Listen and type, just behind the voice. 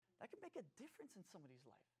difference in somebody's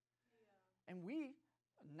life. And we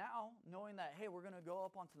now, knowing that, hey, we're going to go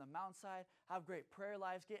up onto the mountainside, have great prayer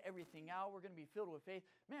lives, get everything out, we're going to be filled with faith.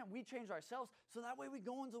 Man, we change ourselves so that way we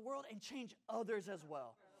go into the world and change others as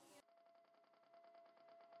well.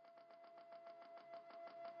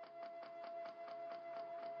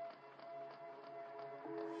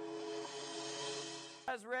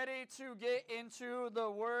 Guys, ready to get into the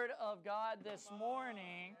Word of God this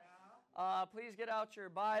morning? Please get out your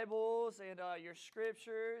Bibles and your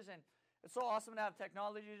scriptures. And it's so awesome to have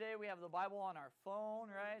technology today. We have the Bible on our phone,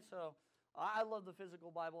 right? So I love the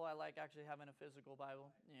physical Bible. I like actually having a physical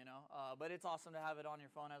Bible, but it's awesome to have it on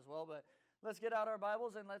your phone as well. But let's get out our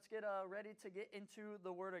Bibles and let's get ready to get into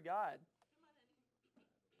the Word of God.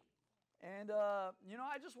 And,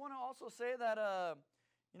 I just want to also say that,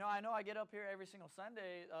 I know I get up here every single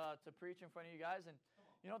Sunday to preach in front of you guys. And,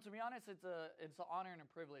 to be honest, it's an honor and a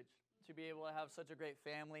privilege to be able to have such a great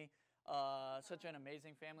family, such an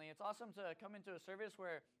amazing family. It's awesome to come into a service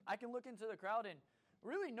where I can look into the crowd and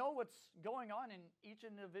really know what's going on in each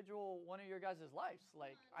individual one of your guys' lives.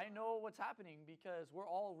 Like, I know what's happening because we're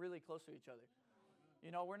all really close to each other.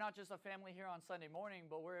 We're not just a family here on Sunday morning,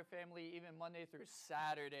 but we're a family even Monday through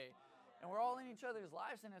Saturday. And we're all in each other's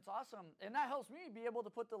lives, and it's awesome. And that helps me be able to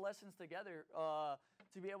put the lessons together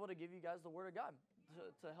to be able to give you guys the Word of God,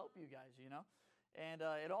 to help you guys, And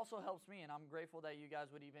it also helps me, and I'm grateful that you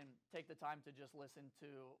guys would even take the time to just listen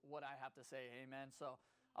to what I have to say, amen. So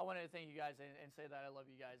I wanted to thank you guys and say that I love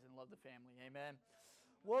you guys and love the family, amen.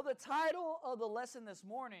 Well, the title of the lesson this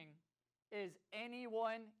morning is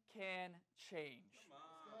Anyone Can Change.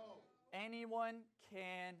 Anyone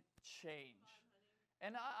can change.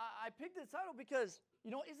 And I picked this title because,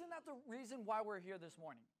 isn't that the reason why we're here this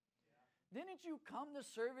morning? Yeah. Didn't you come to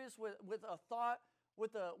service with a thought,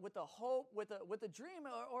 with a hope, with a dream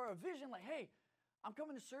or a vision like, hey, I'm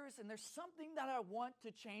coming to service and there's something that I want to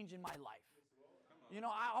change in my life.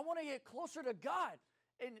 I want to get closer to God.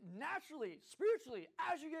 And naturally, spiritually,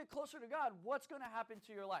 as you get closer to God, what's going to happen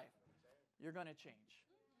to your life? You're going to change.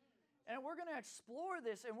 And we're going to explore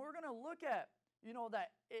this and we're going to look at that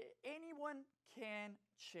anyone can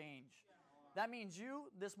change. That means you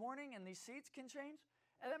this morning and these seats can change.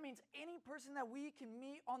 And that means any person that we can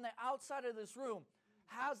meet on the outside of this room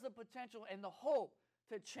has the potential and the hope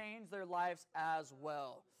to change their lives as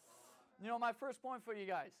well. My first point for you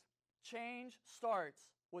guys, change starts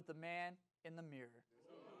with the man in the mirror.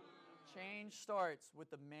 Change starts with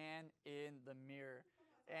the man in the mirror.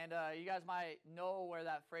 And you guys might know where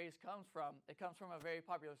that phrase comes from. It comes from a very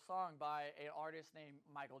popular song by an artist named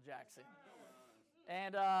Michael Jackson.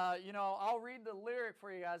 And, I'll read the lyric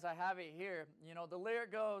for you guys. I have it here. The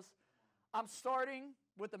lyric goes, I'm starting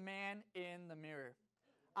with the man in the mirror.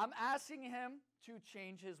 I'm asking him to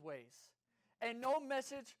change his ways. And no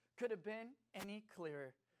message could have been any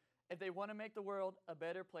clearer. If they want to make the world a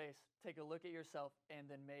better place, take a look at yourself and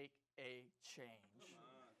then make a change.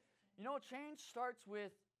 Change starts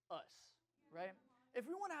with us, right? If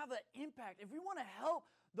we want to have an impact, if we want to help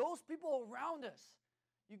those people around us,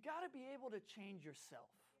 you got to be able to change yourself.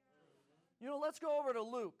 Let's go over to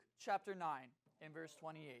Luke chapter 9 and verse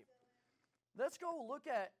 28. Let's go look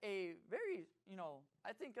at a very,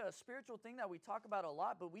 I think a spiritual thing that we talk about a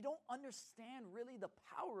lot, but we don't understand really the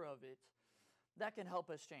power of it that can help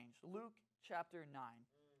us change. Luke chapter 9.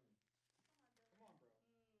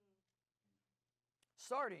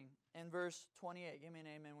 Starting in verse 28. Give me an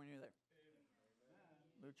amen when you're there.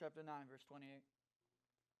 Amen. Luke chapter 9, verse 28.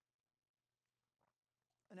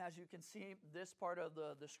 And as you can see, this part of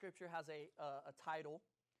the scripture has a title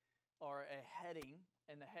or a heading,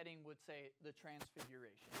 and the heading would say the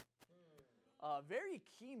Transfiguration. A very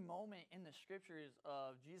key moment in the scriptures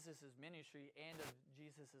of Jesus' ministry and of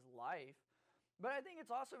Jesus' life. But I think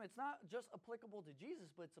it's awesome. It's not just applicable to Jesus,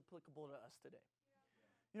 but it's applicable to us today.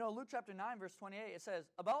 Luke chapter 9, verse 28, it says,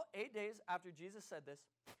 about 8 days after Jesus said this,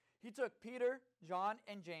 he took Peter, John,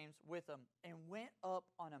 and James with him and went up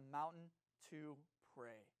on a mountain to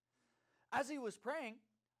pray. As he was praying,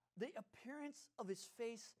 the appearance of his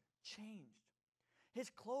face changed. His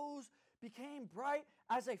clothes became bright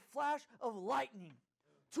as a flash of lightning.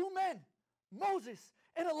 Two men, Moses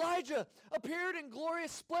and Elijah, appeared in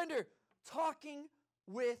glorious splendor, talking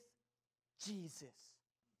with Jesus.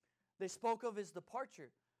 They spoke of his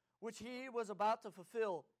departure, which he was about to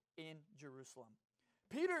fulfill in Jerusalem.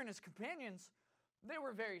 Peter and his companions, they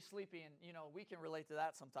were very sleepy, and, we can relate to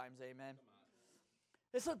that sometimes, amen.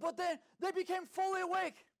 It said, but then they became fully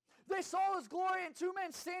awake. They saw his glory and two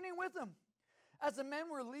men standing with him. As the men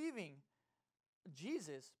were leaving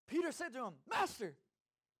Jesus, Peter said to him, Master,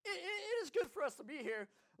 it is good for us to be here.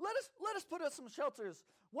 let us put up some shelters,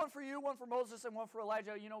 one for you, one for Moses, and one for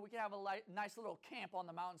Elijah. You know, we can have a nice little camp on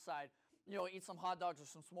the mountainside. You know, eat some hot dogs or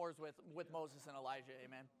some s'mores with Moses and Elijah.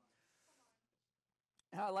 Amen.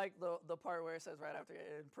 And I like the part where it says right after,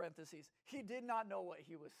 in parentheses, he did not know what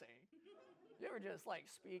he was saying. You ever just like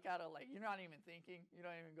speak out of like, you're not even thinking, you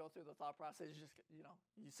don't even go through the thought process, you just, you know,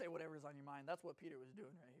 you say whatever's on your mind. That's what Peter was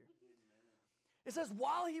doing right here. It says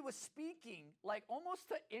while he was speaking, like almost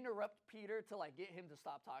to interrupt Peter to like get him to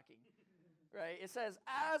stop talking, right? It says,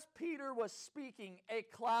 as Peter was speaking, a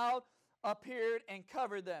cloud appeared and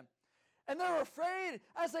covered them. And they were afraid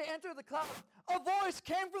as they entered the cloud. A voice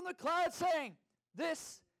came from the cloud saying,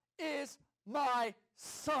 this is my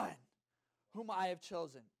son, whom I have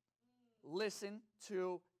chosen. Listen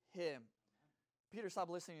to him. Peter, stop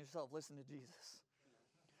listening to yourself. Listen to Jesus.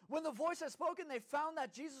 When the voice had spoken, they found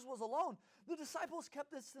that Jesus was alone. The disciples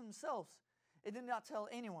kept this to themselves and did not tell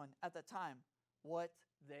anyone at the time what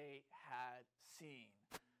they had seen.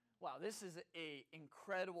 Wow, this is an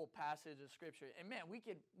incredible passage of Scripture. And man, we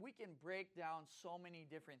can break down so many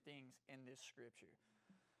different things in this Scripture.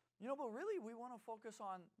 You know, but really we want to focus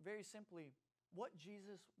on, very simply, what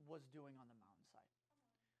Jesus was doing on the mountainside.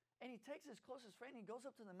 And he takes his closest friend, he goes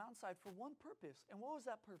up to the mountainside for one purpose. And what was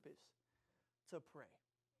that purpose? To pray.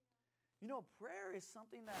 You know, prayer is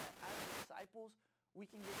something that as disciples, we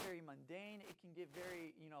can get very mundane. It can get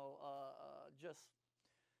very, you know,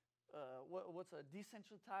 what's a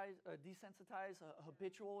desensitized,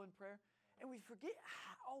 habitual in prayer. And we forget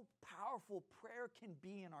how powerful prayer can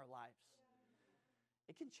be in our lives.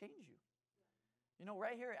 It can change you. You know,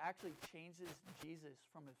 right here it actually changes Jesus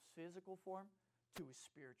from his physical form to his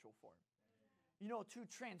spiritual form. You know, to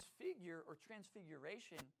transfigure or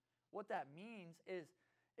transfiguration, what that means is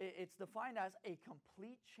it's defined as a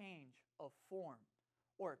complete change of form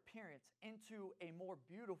or appearance into a more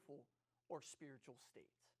beautiful or spiritual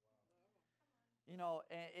state. You know,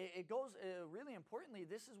 it goes, really importantly,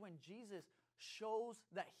 this is when Jesus shows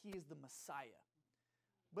that he is the Messiah.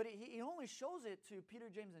 But he only shows it to Peter,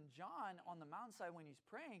 James, and John on the mountainside when he's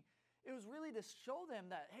praying. It was really to show them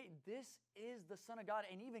that, hey, this is the Son of God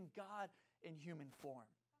and even God in human form.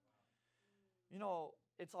 You know,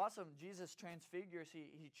 it's awesome. Jesus transfigures.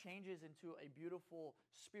 He changes into a beautiful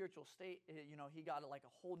spiritual state. You know, he got like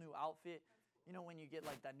a whole new outfit. You know, when you get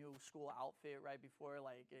like that new school outfit right before,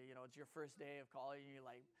 like, you know, it's your first day of college and you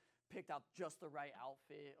like picked out just the right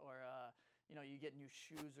outfit, or, you know, you get new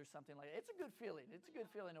shoes or something like that. It's a good feeling. It's a good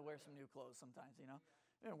feeling to wear some new clothes sometimes, you know.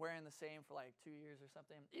 Been wearing the same for like 2 years or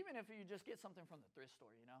something. Even if you just get something from the thrift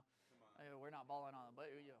store, you know. We're not balling on it,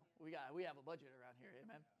 but you know, we have a budget around here,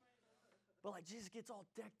 amen. But like Jesus gets all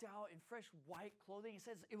decked out in fresh white clothing. It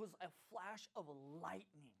says it was a flash of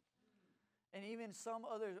lightning. And even some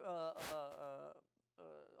other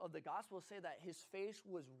of the Gospels say that his face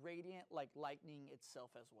was radiant like lightning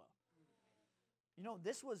itself as well. You know,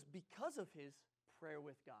 this was because of his prayer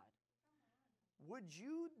with God. Would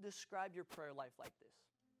you describe your prayer life like this?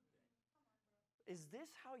 Is this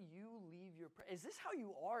how you leave your prayer? Is this how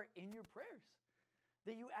you are in your prayers?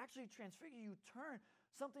 That you actually transfigure, you turn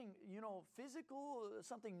something, you know, physical,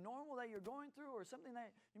 something normal that you're going through, or something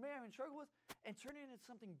that you may have struggled with, and turn it into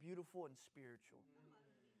something beautiful and spiritual.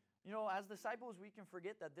 You know, as disciples, we can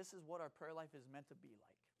forget that this is what our prayer life is meant to be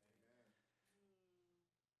like.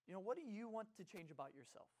 You know, what do you want to change about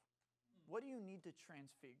yourself? What do you need to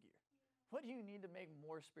transfigure? What do you need to make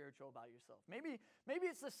more spiritual about yourself? Maybe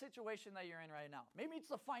it's the situation that you're in right now. Maybe it's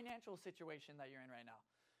the financial situation that you're in right now.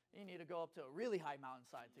 You need to go up to a really high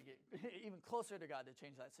mountainside to get even closer to God to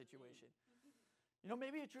change that situation. You know,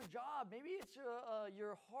 maybe it's your job. Maybe it's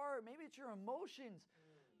your heart. Maybe it's your emotions.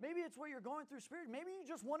 Maybe it's what you're going through spirit. Maybe you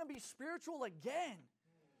just want to be spiritual again.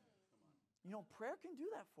 You know, prayer can do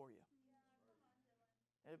that for you.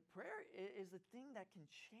 Prayer is the thing that can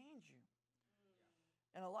change you.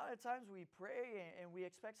 And a lot of times we pray and we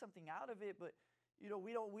expect something out of it, but you know,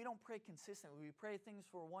 we don't pray consistently. We pray things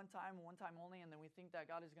for one time only, and then we think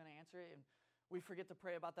that God is going to answer it, and we forget to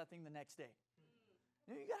pray about that thing the next day.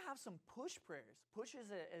 You know, you got to have some push prayers. Push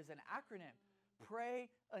is an acronym. Pray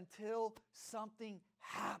until something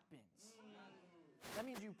happens. That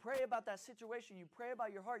means you pray about that situation, you pray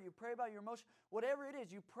about your heart, you pray about your emotion, whatever it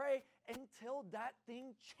is, you pray until that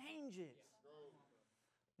thing changes.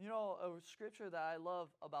 You know, a scripture that I love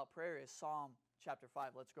about prayer is Psalm chapter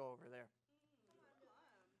 5. Let's go over there.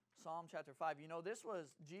 Psalm chapter 5. You know, this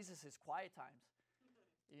was Jesus' quiet times.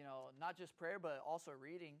 You know, not just prayer, but also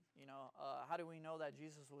reading. You know, how do we know that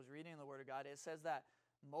Jesus was reading the Word of God? It says that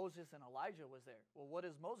Moses and Elijah was there. Well, what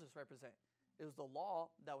does Moses represent? It was the law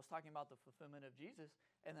that was talking about the fulfillment of Jesus.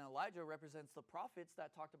 And then Elijah represents the prophets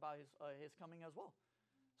that talked about his coming as well.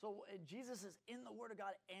 So Jesus is in the Word of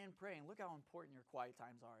God and praying. Look how important your quiet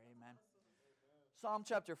times are. Amen. Psalm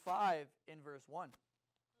chapter 5 in verse 1.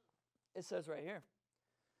 It says right here,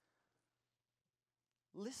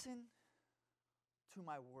 listen to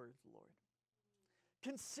my words, Lord.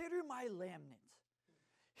 Consider my lament.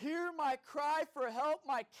 Hear my cry for help,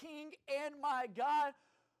 my King and my God,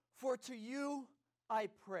 for to you I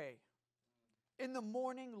pray. In the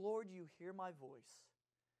morning, Lord, you hear my voice.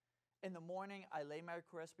 In the morning, I lay my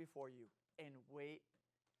request before you and wait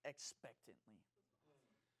expectantly.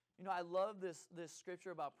 You know, I love this scripture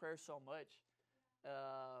about prayer so much.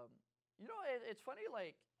 You know, it's funny,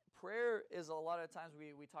 like, prayer is a lot of times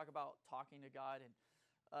we talk about talking to God, and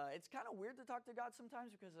it's kind of weird to talk to God sometimes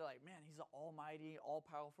because they're like, man, he's the almighty,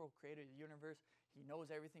 all-powerful creator of the universe. He knows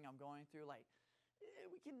everything I'm going through. Like,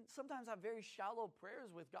 we can sometimes have very shallow prayers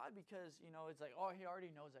with God because, you know, it's like, oh, he already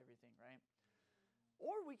knows everything, right?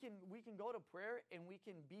 Or we can go to prayer and we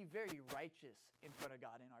can be very righteous in front of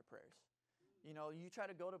God in our prayers. You know, you try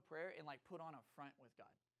to go to prayer and like put on a front with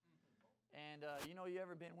God. And, you know, you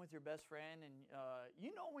ever been with your best friend and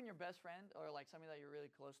you know when your best friend or like somebody that you're really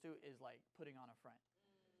close to is like putting on a front.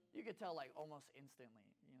 You could tell like almost instantly,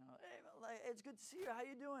 you know, hey, like, it's good to see you. How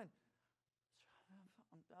you doing?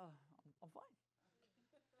 I'm fine.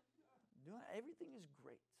 Everything is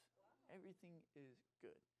great. Everything is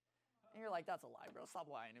good. And you're like, that's a lie, bro.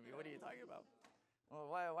 Stop lying to me. What are you talking about?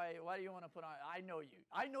 Well, why do you want to put on? I know you.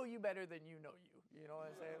 I know you better than you know you. You know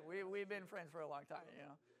what I'm saying? We've been friends for a long time, you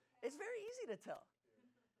know. It's very easy to tell.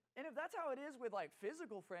 And if that's how it is with like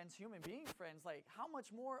physical friends, human being friends, like how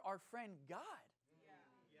much more our friend God?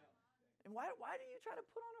 Yeah. And why do you try to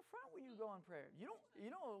put on a front when you go in prayer?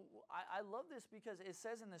 I love this because it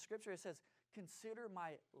says in the scripture, it says, consider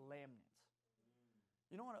my lamnet.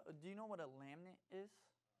 Do you know what a lamnet is?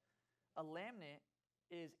 A lamnet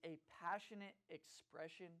is a passionate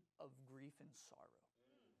expression of grief and sorrow.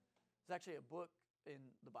 There's actually a book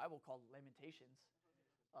in the Bible called Lamentations.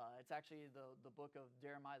 It's actually the book of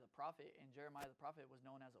Jeremiah the prophet, and Jeremiah the prophet was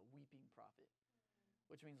known as a weeping prophet,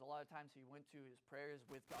 which means a lot of times he went to his prayers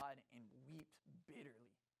with God and wept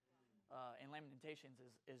bitterly. And Lamentations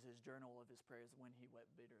is his journal of his prayers when he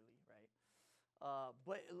wept bitterly, right?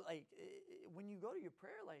 But like when you go to your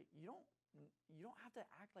prayer, like you don't have to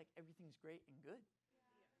act like everything's great and good.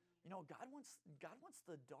 You know, God wants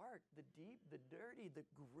the dark, the deep, the dirty, the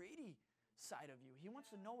gritty side of you. He wants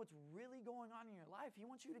to know what's really going on in your life. He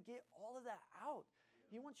wants you to get all of that out.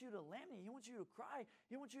 He wants you to lament. He wants you to cry.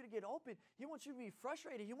 He wants you to get open. He wants you to be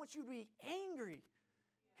frustrated. He wants you to be angry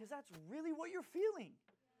because that's really what you're feeling.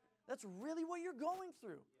 That's really what you're going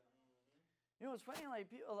through. You know, it's funny, like,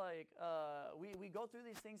 people, like, we go through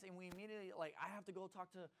these things and we immediately, like, I have to go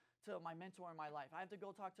talk to my mentor in my life. I have to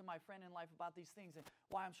go talk to my friend in life about these things and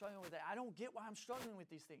why I'm struggling with it. I don't get why I'm struggling with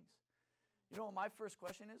these things. You know what my first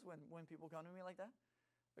question is when people come to me like that?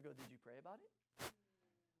 I go, did you pray about it?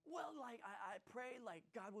 Well, like, I prayed, like,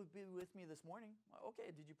 God would be with me this morning.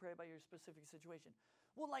 Okay, did you pray about your specific situation?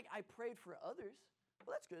 Well, like, I prayed for others.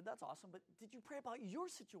 Well, that's good, that's awesome, but did you pray about your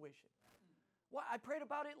situation? Well, I prayed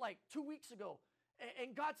about it like 2 weeks ago,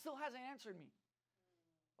 and God still hasn't answered me.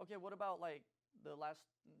 Okay, what about like the last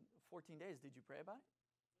 14 days? Did you pray about it?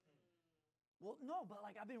 Well, no, but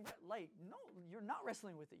like I've been, no, you're not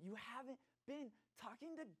wrestling with it. You haven't been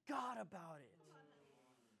talking to God about it.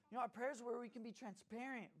 You know, our prayers are where we can be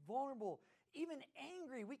transparent, vulnerable, even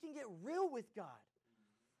angry. We can get real with God.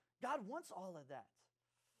 God wants all of that.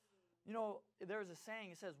 You know, there's a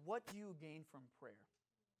saying, it says, what do you gain from prayer?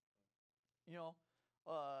 You know,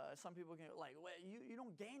 some people can like, well, you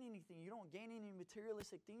don't gain anything. You don't gain any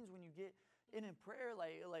materialistic things when you get in prayer.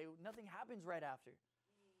 Like nothing happens right after.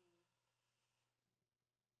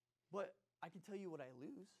 But I can tell you what I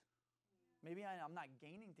lose. Maybe I'm not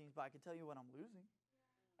gaining things, but I can tell you what I'm losing.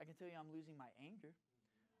 I can tell you I'm losing my anger.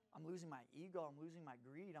 I'm losing my ego. I'm losing my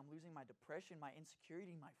greed. I'm losing my depression, my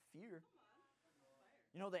insecurity, my fear.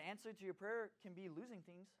 You know, the answer to your prayer can be losing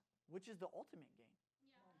things, which is the ultimate gain.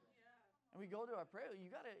 And we go to our prayer, you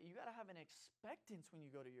gotta have an expectance when you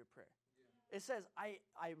go to your prayer. Yeah. It says, I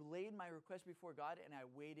laid my request before God and I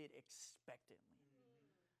waited expectantly.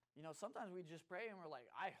 You know, sometimes we just pray and we're like,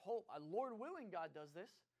 I hope, Lord willing, God does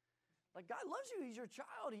this. Like, God loves you. He's your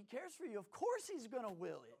child. He cares for you. Of course he's going to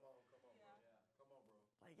will it. Come on, bro.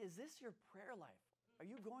 Like, is this your prayer life? Are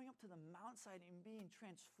you going up to the mountainside and being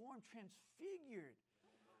transformed, transfigured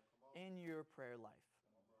in your prayer life?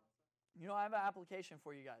 You know, I have an application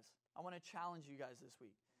for you guys. I want to challenge you guys this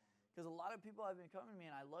week. Because a lot of people have been coming to me,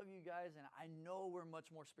 and I love you guys, and I know we're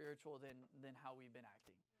much more spiritual than how we've been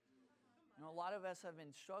acting. You know, a lot of us have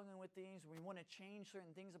been struggling with things. We want to change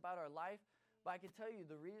certain things about our life. But I can tell you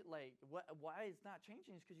why it's not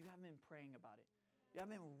changing is because you haven't been praying about it. You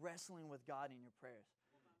haven't been wrestling with God in your prayers.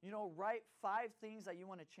 Write 5 things that you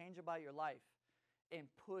want to change about your life and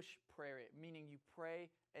push prayer it, meaning you pray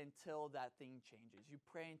until that thing changes. You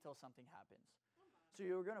pray until something happens. So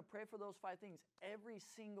you're going to pray for those 5 things every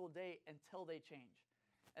single day until they change.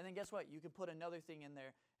 And then guess what? You can put another thing in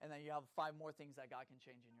there, and then you have 5 more things that God can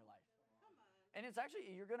change in your life. And it's actually,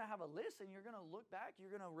 you're going to have a list, and you're going to look back,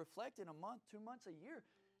 you're going to reflect in a month, 2 months, a year.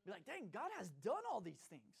 Be like, dang, God has done all these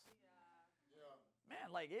things. Yeah.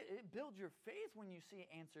 Man, like it builds your faith when you see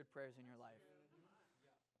answered prayers in your life.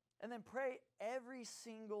 And then pray every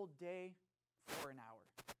single day for an hour.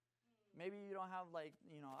 Maybe you don't have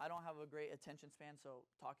I don't have a great attention span, so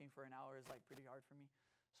talking for an hour is pretty hard for me.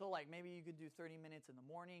 So maybe you could do 30 minutes in the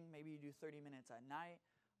morning, maybe you do 30 minutes at night,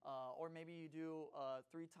 or maybe you do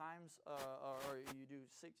 3 times, or you do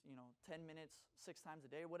 10 minutes 6 times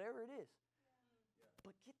a day, whatever it is.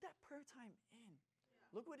 But get that prayer time in.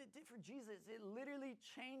 Look what it did for Jesus. It literally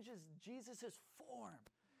changes Jesus' form.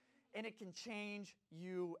 And it can change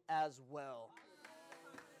you as well.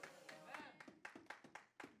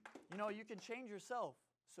 You can change yourself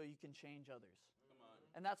so you can change others.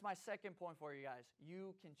 And that's my second point for you guys.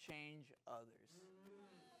 You can change others.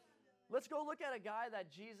 Let's go look at a guy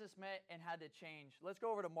that Jesus met and had to change. Let's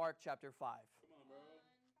go over to Mark chapter 5. Come on, bro.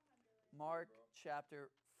 Mark chapter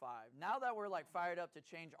 5. Now that we're fired up to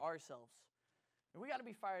change ourselves, we got to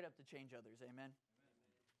be fired up to change others. Amen.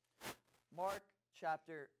 Mark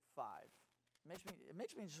chapter 5. It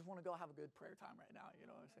makes me just want to go have a good prayer time right now. You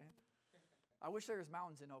know what I'm saying? I wish there was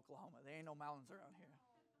mountains in Oklahoma. There ain't no mountains around here.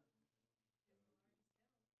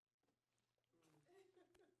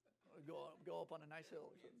 Go up on a nice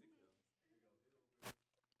hill.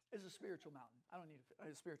 It's a spiritual mountain. I don't need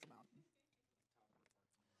a spiritual mountain.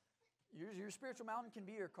 Your spiritual mountain can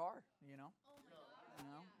be your car,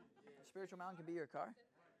 Spiritual mountain can be your car.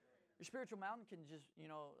 Your spiritual mountain can just,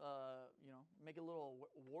 make a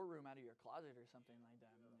little war room out of your closet or something like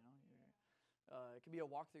that. It could be a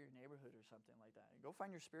walk through your neighborhood or something like that. Go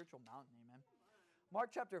find your spiritual mountain, amen. Mark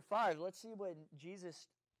chapter 5, let's see when Jesus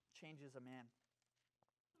changes a man.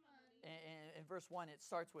 In verse 1, it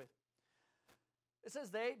starts with, it says,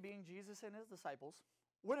 they, being Jesus and his disciples,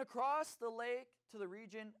 went across the lake to the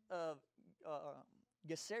region of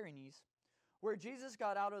Gerasenes, where Jesus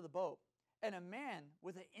got out of the boat, and a man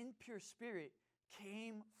with an impure spirit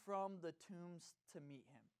came from the tombs to meet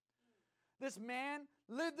him. This man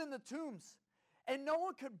lived in the tombs, and no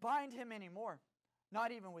one could bind him anymore,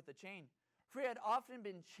 not even with a chain, for he had often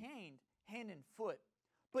been chained hand and foot,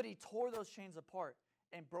 but he tore those chains apart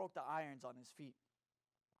and broke the irons on his feet.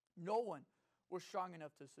 No one was strong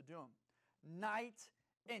enough to subdue him. Night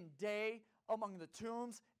and day, among the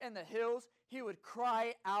tombs and the hills, he would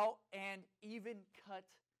cry out and even cut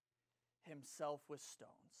himself with stones.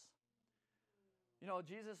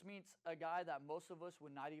 Jesus meets a guy that most of us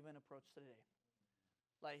would not even approach today.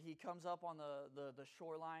 He comes up on the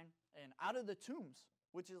shoreline and out of the tombs,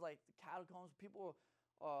 which is the catacombs, people,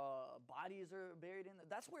 bodies are buried in.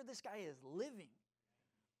 That's where this guy is living.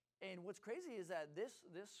 And what's crazy is that this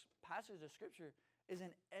passage of scripture is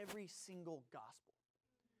in every single gospel.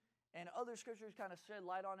 And other scriptures kind of shed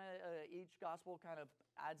light on it. Each gospel kind of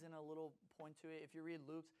adds in a little point to it. If you read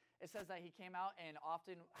Luke's, it says that he came out and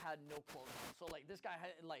often had no clothes on. So this guy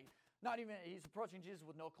had he's approaching Jesus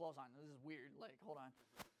with no clothes on. This is weird. Hold on.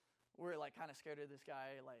 We're kind of scared of this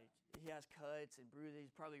guy. He has cuts and bruises.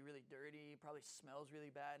 He's probably really dirty. He probably smells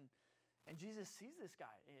really bad. And Jesus sees this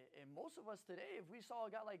guy. And most of us today, if we saw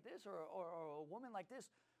a guy like this or a woman like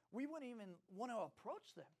this, we wouldn't even want to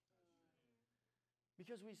approach them.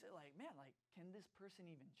 Because we say, can this person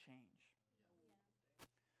even change?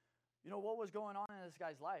 What was going on in this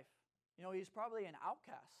guy's life? He's probably an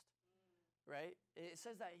outcast, right? It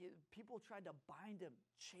says that people tried to bind him,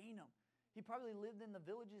 chain him. He probably lived in the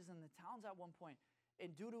villages and the towns at one point.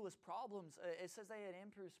 And due to his problems, it says that he had an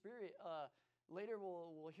impure spirit. Later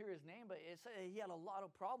we'll hear his name, but it said he had a lot of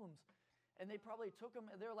problems. And they probably took him,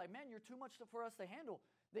 they were like, man, you're too much for us to handle.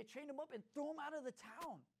 They chained him up and threw him out of the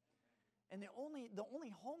town. And the only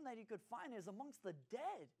home that he could find is amongst the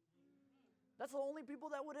dead. That's the only people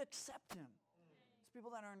that would accept him. It's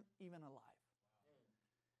people that aren't even alive.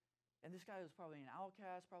 And this guy was probably an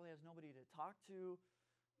outcast, probably has nobody to talk to.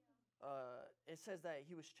 It says that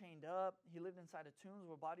he was chained up. He lived inside of tombs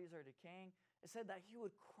where bodies are decaying. It said that he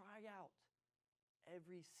would cry out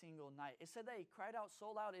every single night. It said that he cried out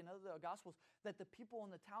so loud in other gospels that the people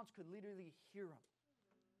in the towns could literally hear him.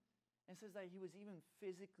 It says that he was even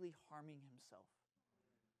physically harming himself.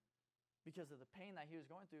 because of the pain that he was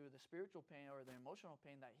going through, the spiritual pain or the emotional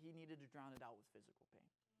pain, that he needed to drown it out with physical pain.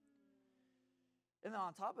 And then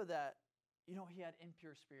on top of that, he had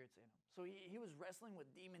impure spirits in him. So he was wrestling with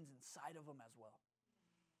demons inside of him as well.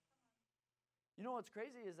 What's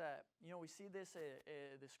crazy is that, we see this,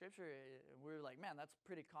 the scripture, we're like, man, that's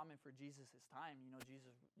pretty common for Jesus' time.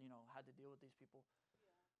 Jesus, had to deal with these people.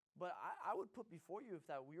 But I would put before you, if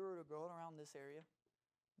that we were to go around this area,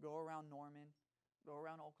 go around Norman, go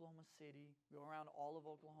around Oklahoma City, go around all of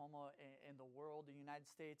Oklahoma and the world, the United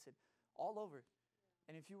States, and all over.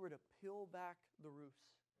 And if you were to peel back the roofs,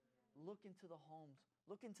 look into the homes,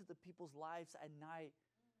 look into the people's lives at night,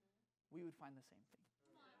 we would find the same thing.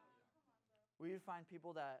 We would find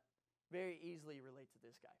people that very easily relate to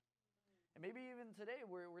this guy. And maybe even today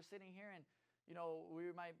we're sitting here and,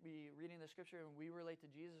 we might be reading the scripture and we relate to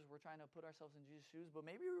Jesus. We're trying to put ourselves in Jesus' shoes, but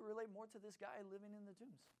maybe we relate more to this guy living in the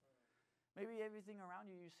tombs. Maybe everything around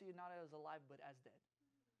you see it not as alive but as dead.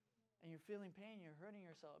 And you're feeling pain, you're hurting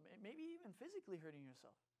yourself, maybe even physically hurting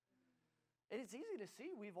yourself. And it's easy to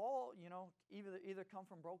see. We've all, either come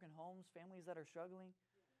from broken homes, families that are struggling.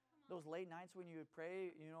 Those late nights when you would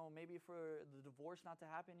pray, maybe for the divorce not to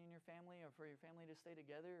happen in your family or for your family to stay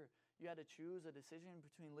together. Or you had to choose a decision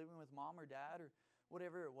between living with mom or dad or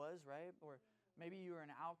whatever it was, right? Or maybe you were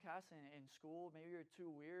an outcast in school. Maybe you're too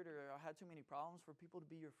weird or had too many problems for people to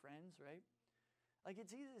be your friends, right? Like,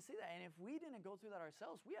 it's easy to see that. And if we didn't go through that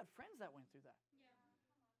ourselves, we had friends that went through that.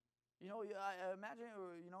 I imagine,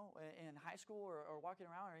 in high school or walking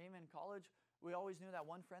around or even in college, we always knew that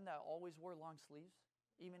one friend that always wore long sleeves.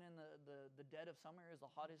 Even in the dead of summer is the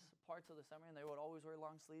hottest parts of the summer, and they would always wear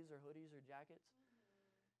long sleeves or hoodies or jackets.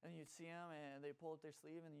 And you'd see them, and they pull up their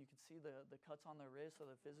sleeve, and you could see the cuts on their wrists or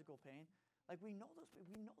the physical pain. Like, we know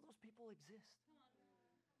those people exist.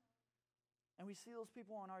 And we see those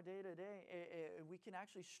people on our day-to-day, and we can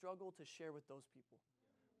actually struggle to share with those people.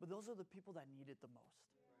 But those are the people that need it the most.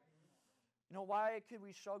 Why could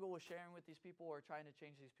we struggle with sharing with these people or trying to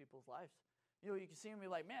change these people's lives? You can see them and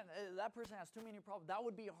be like, man, that person has too many problems. That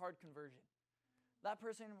would be a hard conversion. That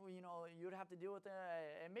person, you would have to deal with it,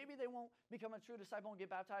 and maybe they won't become a true disciple and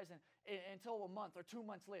get baptized until a month or 2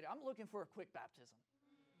 months later. I'm looking for a quick baptism.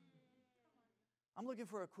 I'm looking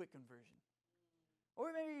for a quick conversion.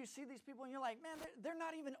 Or maybe you see these people and you're like, man, they're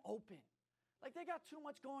not even open. Like, they got too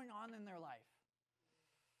much going on in their life.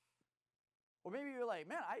 Or maybe you're like,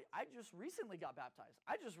 man, I just recently got baptized.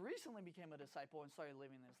 I just recently became a disciple and started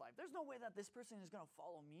living this life. There's no way that this person is going to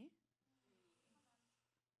follow me.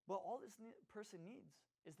 But all this person needs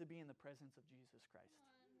is to be in the presence of Jesus Christ.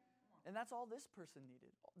 And that's all this person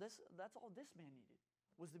needed. That's all this man needed,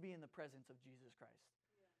 was to be in the presence of Jesus Christ.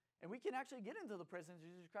 And we can actually get into the presence of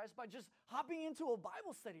Jesus Christ by just hopping into a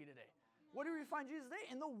Bible study today. What do we find Jesus today?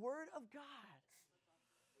 In the Word of God.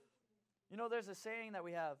 There's a saying that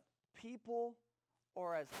we have, people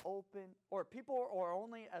are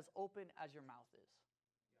only as open as your mouth is.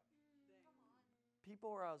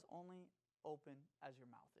 People are as only open as your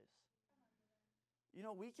mouth is.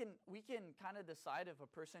 We can kind of decide if a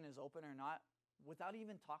person is open or not without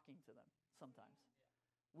even talking to them sometimes.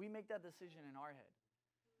 We make that decision in our head.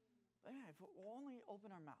 Man, if we'll only open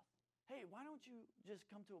our mouth. Hey, why don't you just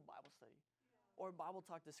come to a Bible study or a Bible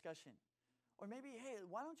talk discussion? Or maybe, hey,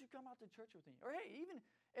 why don't you come out to church with me? Or hey, even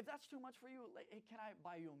if that's too much for you, hey, can I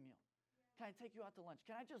buy you a meal? Can I take you out to lunch?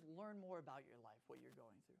 Can I just learn more about your life, what you're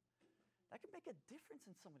going through? That could make a difference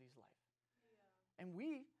in somebody's life. Yeah. And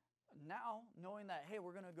we, now, knowing that, hey,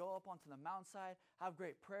 we're going to go up onto the mountainside, have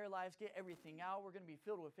great prayer lives, get everything out, we're going to be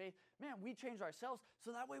filled with faith. Man, we change ourselves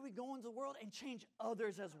so that way we go into the world and change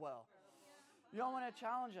others as well. Yeah. Y'all want to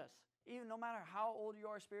challenge us. Even no matter how old you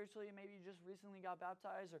are spiritually, maybe you just recently got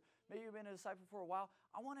baptized, or maybe you've been a disciple for a while,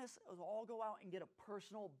 I want us to all go out and get a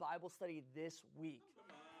personal Bible study this week.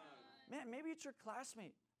 Man, maybe it's your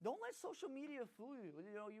classmate. Don't let social media fool you.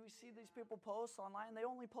 You see these people post online, they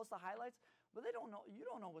only post the highlights, but you don't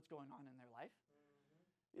know what's going on in their life.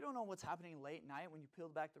 You don't know what's happening late night when you peel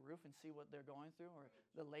back the roof and see what they're going through, or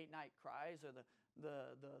the late night cries, or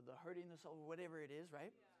the hurtiness, or whatever it is,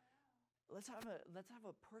 right? Let's have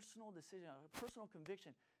a personal decision, a personal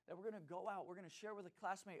conviction that we're going to go out, we're going to share with a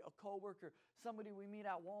classmate, a coworker, somebody we meet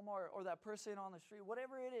at Walmart, or that person on the street,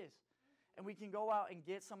 whatever it is. And we can go out and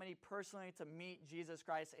get somebody personally to meet Jesus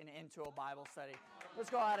Christ and into a Bible study. Let's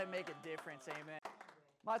go out and make a difference, amen.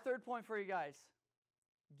 My third point for you guys,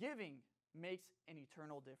 giving makes an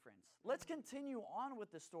eternal difference. Let's continue on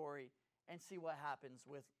with the story and see what happens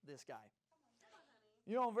with this guy.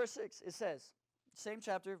 In verse 6, it says, same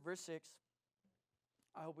chapter, verse 6.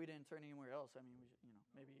 I hope we didn't turn anywhere else. I mean,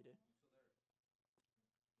 maybe you did.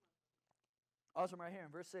 Awesome, right here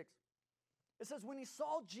in verse 6. It says, when he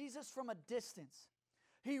saw Jesus from a distance,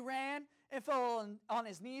 he ran and fell on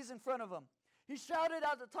his knees in front of him. He shouted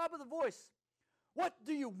at the top of the voice, "What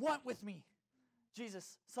do you want with me,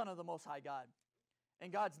 Jesus, Son of the Most High God?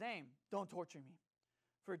 In God's name, don't torture me."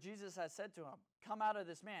 For Jesus had said to him, "Come out of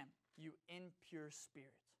this man, you impure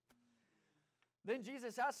spirit." Then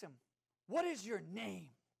Jesus asked him, "What is your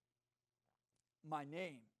name?" "My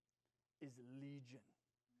name is Legion,"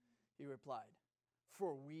 he replied,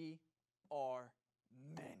 "for we are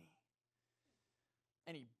many."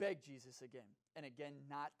 And he begged Jesus again and again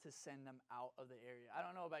not to send them out of the area. I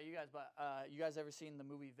don't know about you guys, but you guys ever seen the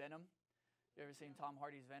movie Venom? You ever seen Tom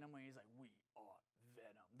Hardy's Venom when he's like, "We are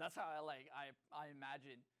Venom"? That's how I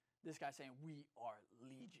imagine this guy saying, "We are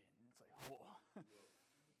Legion." It's like, whoa.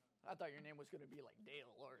 I thought your name was going to be like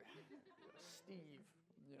Dale or Steve.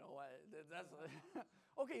 You know, that's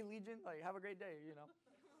okay, Legion. Like, have a great day, you know.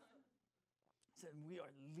 He said, "We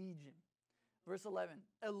are Legion." Verse 11,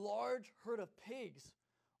 a large herd of pigs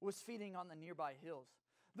was feeding on the nearby hills.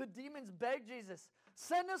 The demons begged Jesus,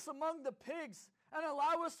 "Send us among the pigs and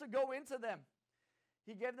allow us to go into them."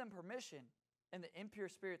 He gave them permission, and the impure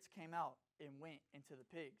spirits came out and went into the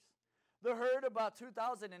pigs. The herd, about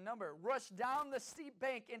 2,000 in number, rushed down the steep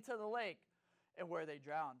bank into the lake, and where they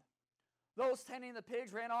drowned. Those tending the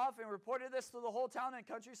pigs ran off and reported this to the whole town and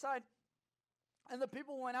countryside, and the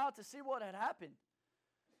people went out to see what had happened.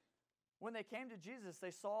 When they came to Jesus,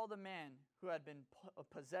 they saw the man who had been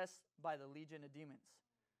possessed by the legion of demons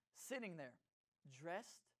sitting there,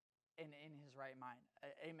 dressed and in his right mind.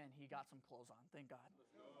 Amen. He got some clothes on. Thank God.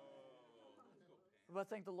 But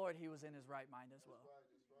thank the Lord, he was in his right mind as well.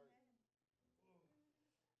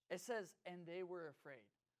 It says, and they were afraid.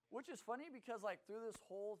 Which is funny because like through this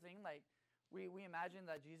whole thing, like we imagine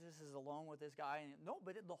that Jesus is alone with this guy. And no,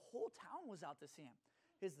 but the whole town was out to see him.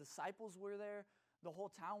 His disciples were there. The whole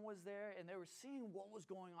town was there. And they were seeing what was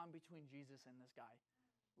going on between Jesus and this guy,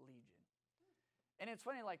 Legion. And it's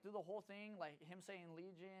funny, like through the whole thing, like him saying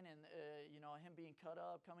Legion and, him being cut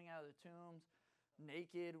up, coming out of the tombs,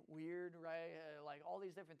 naked, weird, right? Like all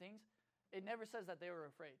these different things. It never says that they were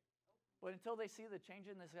afraid. But until they see the change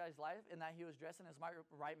in this guy's life and that he was dressed in his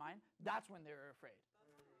right mind, that's when they were afraid.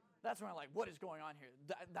 That's when like, what is going on here?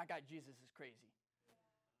 That guy Jesus is crazy,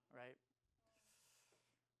 right?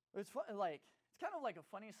 It's fun, like it's kind of like a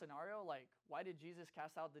funny scenario. Like, why did Jesus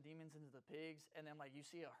cast out the demons into the pigs, and then like you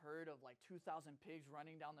see a herd of like 2,000 pigs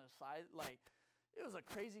running down the side? Like, it was a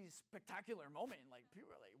crazy, spectacular moment. Like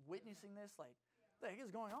people are like witnessing this. Like, what the heck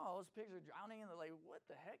is going on? All those pigs are drowning, and they're like, what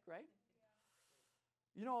the heck, right?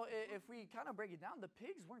 You know, if we kind of break it down, the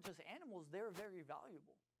pigs weren't just animals; they were very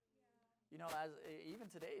valuable. You know, as even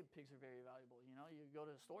today, pigs are very valuable. You know, you go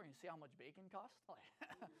to the store and you see how much bacon costs. Like,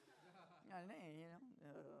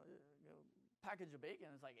 package of bacon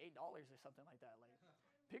is like $8 or something like that. Like,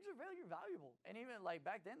 pigs are very valuable, and even like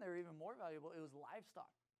back then, they were even more valuable. It was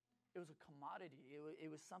livestock. It was a commodity.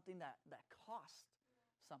 It was something that cost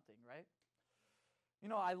something, right?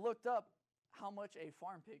 You know, I looked up how much a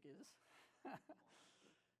farm pig is.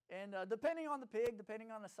 And depending on the pig,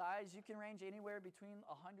 depending on the size, you can range anywhere between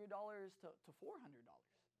 $100 to $400.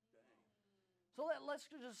 So let's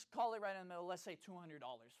just call it right in the middle. Let's say $200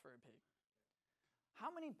 for a pig.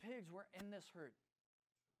 How many pigs were in this herd?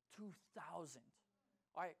 2,000.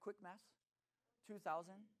 All right, quick math.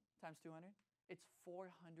 2,000 times 200. It's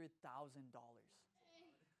 $400,000.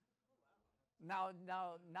 Now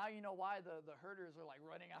you know why the herders are like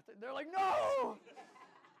running out there. They're like, no!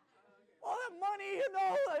 All that money,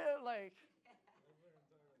 like,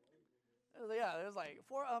 yeah, it was like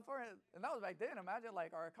four, and that was back then. Imagine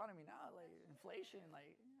like our economy now, like inflation,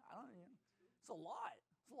 like it's a lot.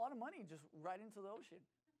 It's a lot of money just right into the ocean.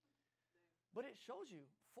 But it shows you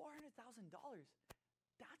 $400,000.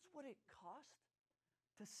 That's what it cost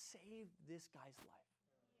to save this guy's life.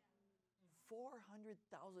 $400,000.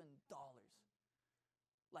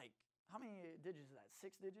 Like, how many digits is that?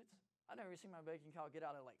 6 digits? I never seen my bank account get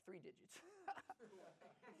out of like 3 digits.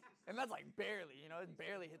 And that's like barely, it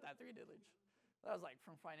barely hit that 3 digits. That was like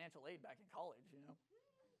from financial aid back in college,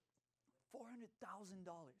 $400,000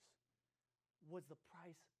 was the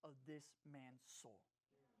price of this man's soul.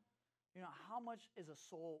 How much is a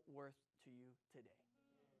soul worth to you today?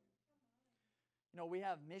 We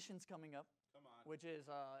have missions coming up, which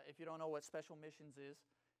is, if you don't know what special missions is,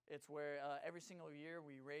 it's where every single year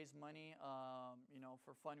we raise money,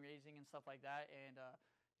 for fundraising and stuff like that. And,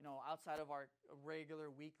 outside of our regular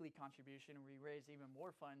weekly contribution, we raise even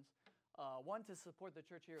more funds. One, to support the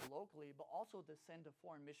church here locally, but also to send to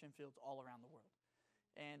foreign mission fields all around the world.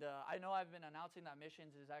 And I know I've been announcing that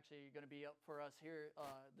missions is actually going to be up for us here,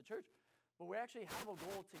 the church. but we actually have a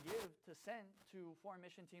goal to give, to send to foreign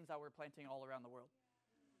mission teams that we're planting all around the world.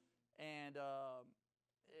 And,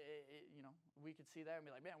 we could see that and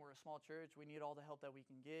be like, man, we're a small church. We need all the help that we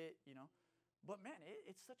can get, But, man,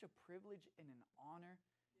 it's such a privilege and an honor.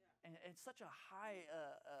 And it's such a high,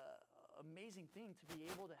 amazing thing to be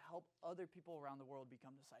able to help other people around the world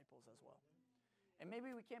become disciples as well. And maybe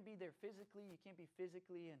we can't be there physically. You can't be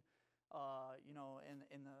physically in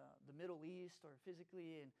the Middle East, or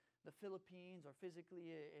physically in the Philippines, or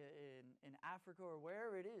physically in Africa, or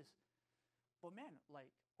wherever it is. But, man,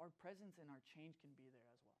 like, our presence and our change can be there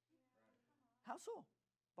as well. How so?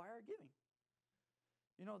 By our giving.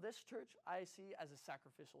 This church I see as a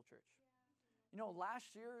sacrificial church.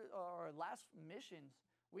 Last year, or last missions,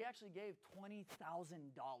 we actually gave $20,000.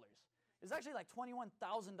 It's actually like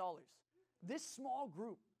 $21,000. This small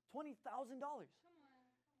group, $20,000.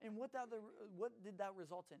 And what did that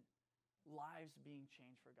result in? Lives being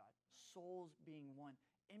changed for God. Souls being won.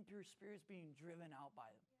 Impure spirits being driven out by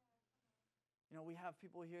them. We have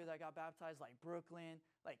people here that got baptized, like Brooklyn,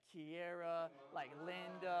 like Kiera, like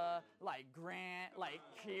Linda, like Grant, like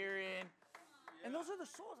Kieran. And those are the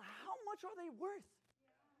souls. How much are they worth?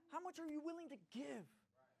 How much are you willing to give?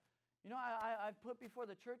 I've put before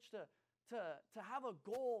the church to have a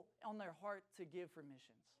goal on their heart to give for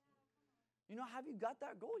missions. Have you got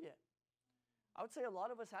that goal yet? I would say a lot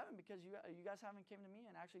of us haven't, because you guys haven't came to me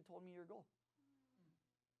and actually told me your goal.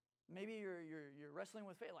 Maybe you're wrestling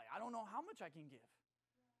with faith, like, I don't know how much I can give.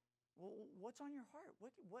 Well, what's on your heart?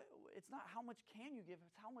 What? It's not how much can you give,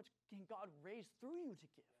 it's how much can God raise through you to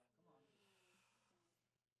give.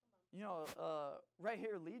 Right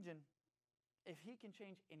here, Legion, if he can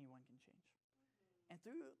change, anyone can change. And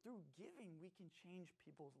through giving, we can change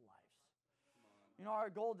people's lives. Our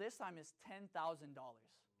goal this time is $10,000. $10,000.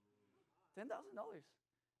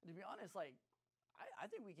 To be honest, like, I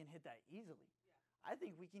think we can hit that easily. I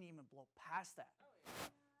think we can even blow past that.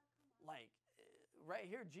 Like, right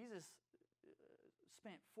here, Jesus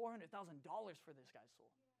spent $400,000 for this guy's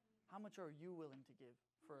soul. How much are you willing to give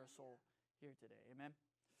for a soul here today? Amen?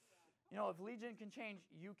 If Legion can change,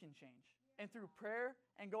 you can change. And through prayer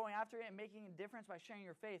and going after it and making a difference by sharing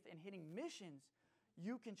your faith and hitting missions,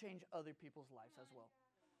 you can change other people's lives as well.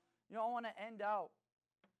 I want to end out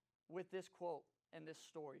with this quote and this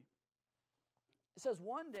story. It says,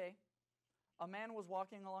 one day, a man was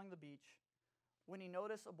walking along the beach when he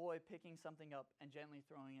noticed a boy picking something up and gently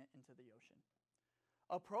throwing it into the ocean.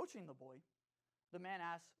 Approaching the boy, the man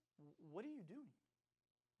asked, "What are you doing?"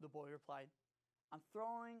 The boy replied, "I'm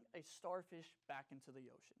throwing a starfish back into the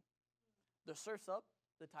ocean. The surf's up,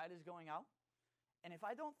 the tide is going out, and if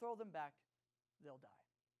I don't throw them back, they'll die."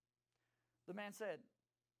 The man said,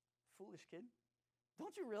 "Foolish kid,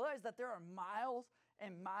 don't you realize that there are miles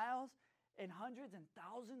and miles and hundreds and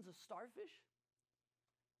thousands of starfish?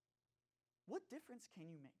 What difference can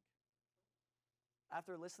you make?"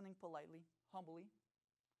 After listening politely, humbly,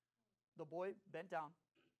 the boy bent down,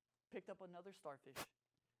 picked up another starfish,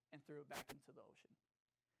 and threw it back into the ocean.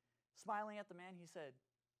 Smiling at the man, he said,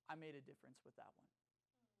 "I made a difference with that one."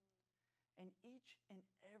 And each and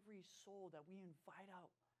every soul that we invite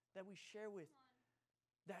out, that we share with,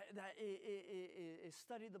 that is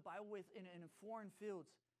studied the Bible with in foreign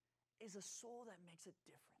fields, is a soul that makes a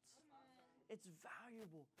difference. It's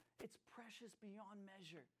valuable. It's precious beyond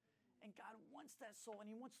measure. And God wants that soul, and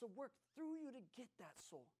he wants to work through you to get that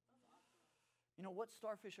soul. What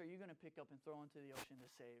starfish are you going to pick up and throw into the ocean to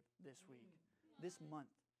save this week, this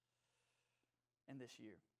month, and this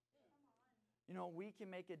year? We can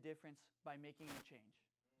make a difference by making a change.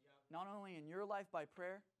 Not only in your life by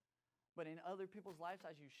prayer, but in other people's lives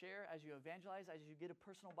as you share, as you evangelize, as you get a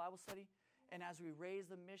personal Bible study, and as we raise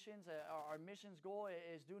the missions. Our missions goal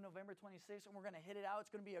is due November 26th, and we're going to hit it out. It's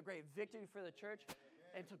going to be a great victory for the church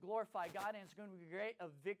and to glorify God, and it's going to be a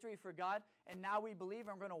victory for God. And now we believe,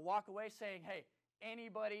 and we're going to walk away saying, hey,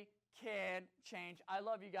 anybody can change. I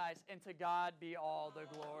love you guys, and to God be all the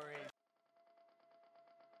glory.